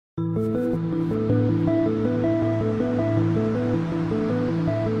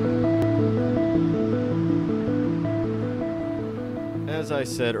I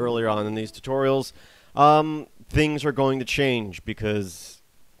said earlier on in these tutorials, things are going to change because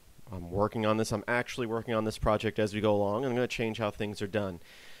I'm working on this. I'm actually working on this project as we go along, and I'm going to change how things are done.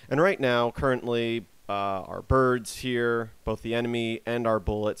 And right now, currently, our birds here, both the enemy and our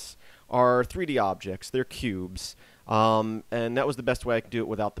bullets, are 3D objects. They're cubes. And that was the best way I could do it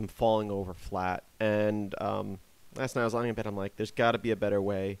without them falling over flat. And last night I was lying in bed, I'm like, there's got to be a better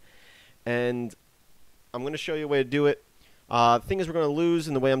way. And I'm going to show you a way to do it. The thing is, we're going to lose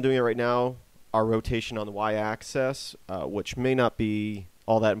in the way I'm doing it right now, our rotation on the y-axis, which may not be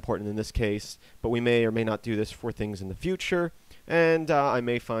all that important in this case, but we may or may not do this for things in the future, and I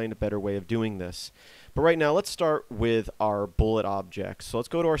may find a better way of doing this. But right now, let's start with our bullet objects. So let's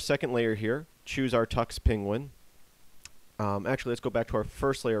go to our second layer here, choose our Tux Penguin. Actually, let's go back to our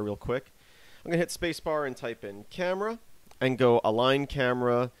first layer real quick. I'm going to hit spacebar and type in camera, and go align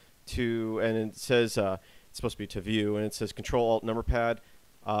camera to, and it says, it's supposed to be to view, and it says Control-Alt-Number-Pad.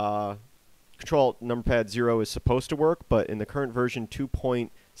 Control-Alt-Number-Pad 0 is supposed to work, but in the current version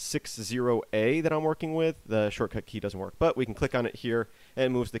 2.60a that I'm working with, the shortcut key doesn't work. But we can click on it here, and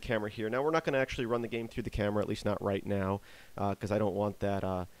it moves the camera here. Now, we're not going to actually run the game through the camera, at least not right now, because I don't want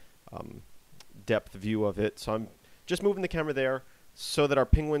that depth view of it. So I'm just moving the camera there so that our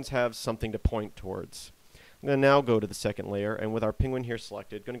penguins have something to point towards. I'm going to now go to the second layer, and with our penguin here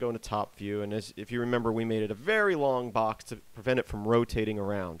selected, going to go into top view, and if you remember, we made it a very long box to prevent it from rotating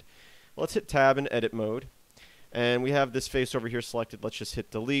around. Let's hit tab in edit mode, and we have this face over here selected. Let's just hit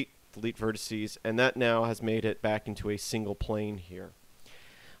delete vertices, and that now has made it back into a single plane here.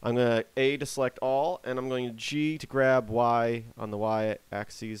 I'm going to A to select all, and I'm going to G to grab Y on the Y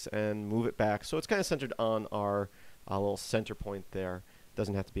axis and move it back, so it's kind of centered on our little center point there.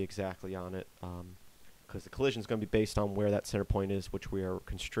 Doesn't have to be exactly on it, because the collision is going to be based on where that center point is, which we are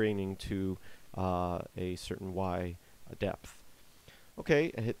constraining to a certain Y depth.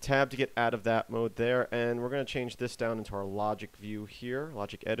 Okay, I hit tab to get out of that mode there, and we're going to change this down into our logic view here,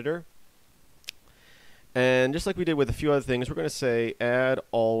 logic editor. And just like we did with a few other things, we're going to say add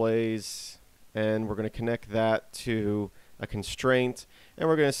always, and we're going to connect that to a constraint, and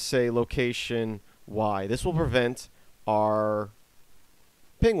we're going to say location Y. This will prevent our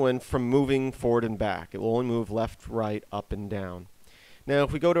penguin from moving forward and back. It will only move left, right, up, and down. Now,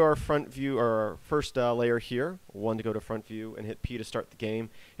 if we go to our front view, or our first layer here, 1 to go to front view, and hit P to start the game,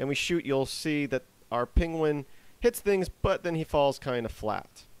 and we shoot, you'll see that our penguin hits things, but then he falls kind of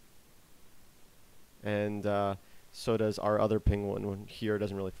flat. And so does our other penguin here.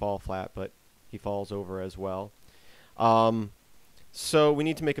 Doesn't really fall flat, but he falls over as well. So we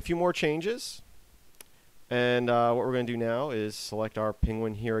need to make a few more changes. And what we're going to do now is select our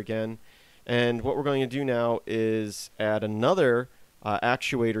penguin here again. And what we're going to do now is add another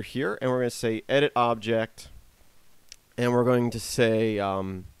actuator here. And we're going to say edit object. And we're going to say,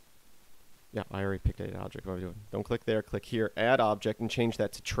 yeah, I already picked edit object. What are we doing? Don't click there. Click here, add object, and change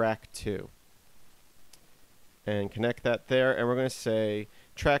that to track 2. And connect that there. And we're going to say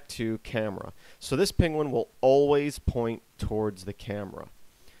track 2 camera. So this penguin will always point towards the camera.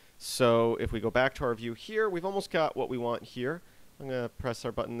 So if we go back to our view here, we've almost got what we want here. I'm going to press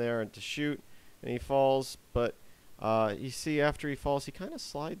our button there and to shoot, and he falls, but you see after he falls, he kind of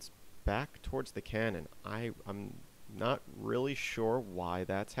slides back towards the cannon. I'm not really sure why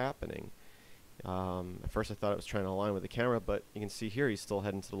that's happening. At first I thought it was trying to align with the camera, but you can see here he's still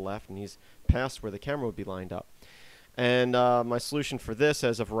heading to the left, and he's past where the camera would be lined up. And my solution for this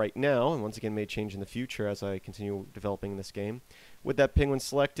as of right now, and once again may change in the future as I continue developing this game, with that penguin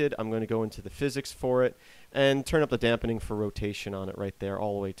selected, I'm going to go into the physics for it and turn up the dampening for rotation on it right there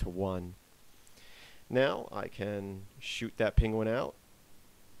all the way to 1. Now I can shoot that penguin out,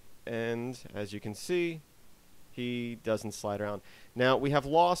 and as you can see, he doesn't slide around. Now we have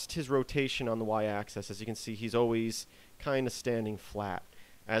lost his rotation on the y-axis. As you can see, he's always kind of standing flat.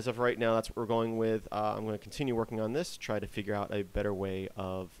 As of right now, that's what we're going with. I'm going to continue working on this, try to figure out a better way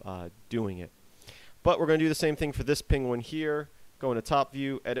of doing it. But we're going to do the same thing for this penguin here. Go into top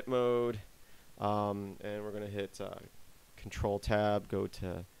view, edit mode, and we're going to hit Control Tab, go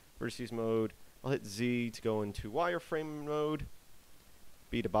to vertices mode. I'll hit Z to go into wireframe mode.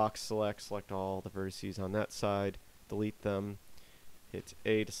 B to box select all the vertices on that side, delete them. Hit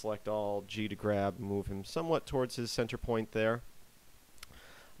A to select all, G to grab, move him somewhat towards his center point there.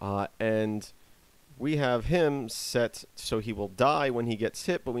 And we have him set so he will die when he gets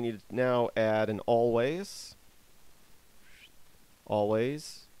hit, but we need to now add an always,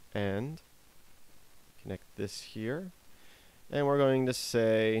 and connect this here. And we're going to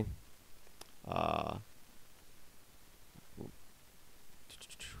say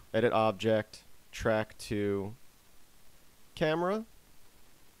edit object, track to camera,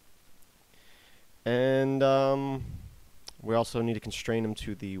 And we also need to constrain him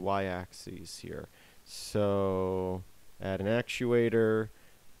to the y-axis here. So add an actuator,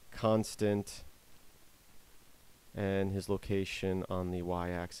 constant, and his location on the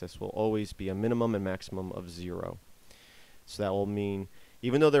y-axis will always be a minimum and maximum of 0. So that will mean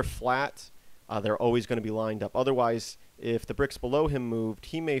even though they're flat, they're always going to be lined up. Otherwise, if the bricks below him moved,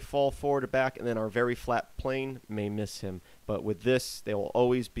 he may fall forward or back, and then our very flat plane may miss him. But with this, they will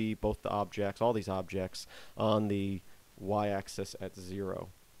always be, both the objects, all these objects, on the y-axis at 0.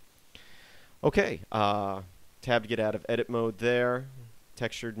 Okay, tab to get out of edit mode there,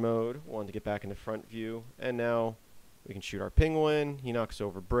 textured mode, one to get back into front view, and now we can shoot our penguin. He knocks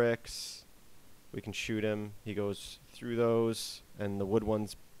over bricks. We can shoot him. He goes through those, and the wood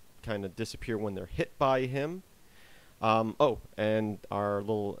ones kind of disappear when they're hit by him. Oh, and our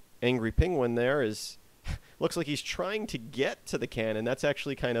little angry penguin there is looks like he's trying to get to the cannon. That's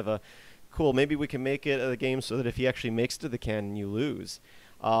actually kind of a cool. Maybe we can make it a game so that if he actually makes it to the cannon, you lose.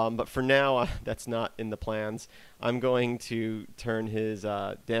 But for now, that's not in the plans. I'm going to turn his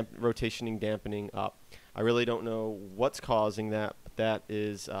rotationing dampening up. I really don't know what's causing that, but that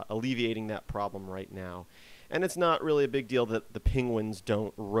is alleviating that problem right now. And it's not really a big deal that the penguins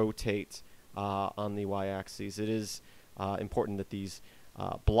don't rotate on the y-axis. It is important that these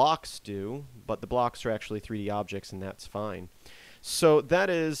blocks do, but the blocks are actually 3D objects, and that's fine. So that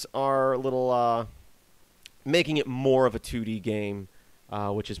is our little making it more of a 2D game,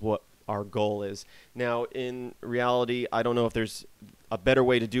 which is what our goal is. Now, in reality, I don't know if there's a better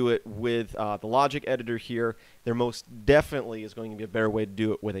way to do it with the logic editor here. There most definitely is going to be a better way to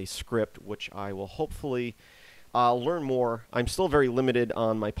do it with a script, which I will hopefully learn more. I'm still very limited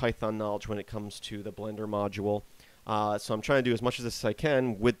on my Python knowledge when it comes to the Blender module. So I'm trying to do as much of this as I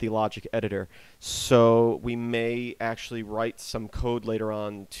can with the logic editor. So we may actually write some code later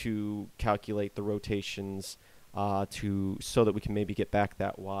on to calculate the rotations so that we can maybe get back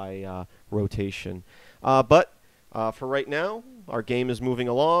that Y rotation. But for right now, our game is moving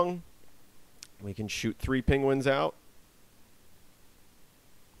along. We can shoot 3 penguins out.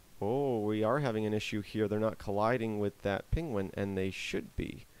 Oh, we are having an issue here. They're not colliding with that penguin, and they should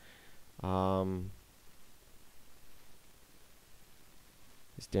be.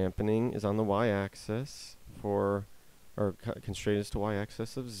 His dampening is on the y-axis or constraint is to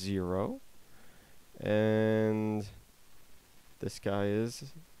y-axis of 0. And this guy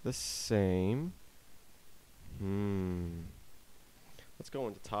is the same. Let's go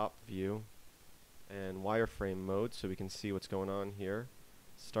into top view and wireframe mode so we can see what's going on here.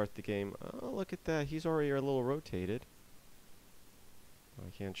 Start the game. Oh, look at that. He's already a little rotated. I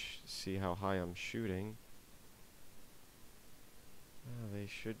can't see how high I'm shooting. They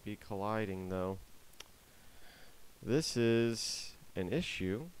should be colliding, though. This is an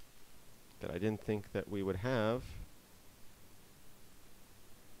issue that I didn't think that we would have.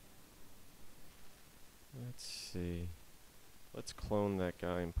 Let's see. Let's clone that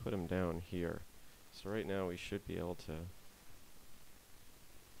guy and put him down here. So right now we should be able to...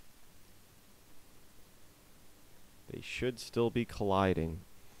 They should still be colliding.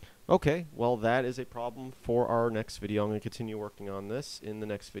 Okay, well that is a problem for our next video. I'm going to continue working on this in the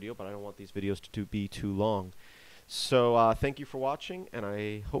next video, but I don't want these videos to be too long. So thank you for watching, and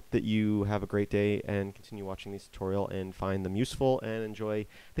I hope that you have a great day and continue watching this tutorial and find them useful and enjoy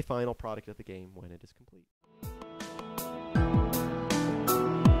the final product of the game when it is complete.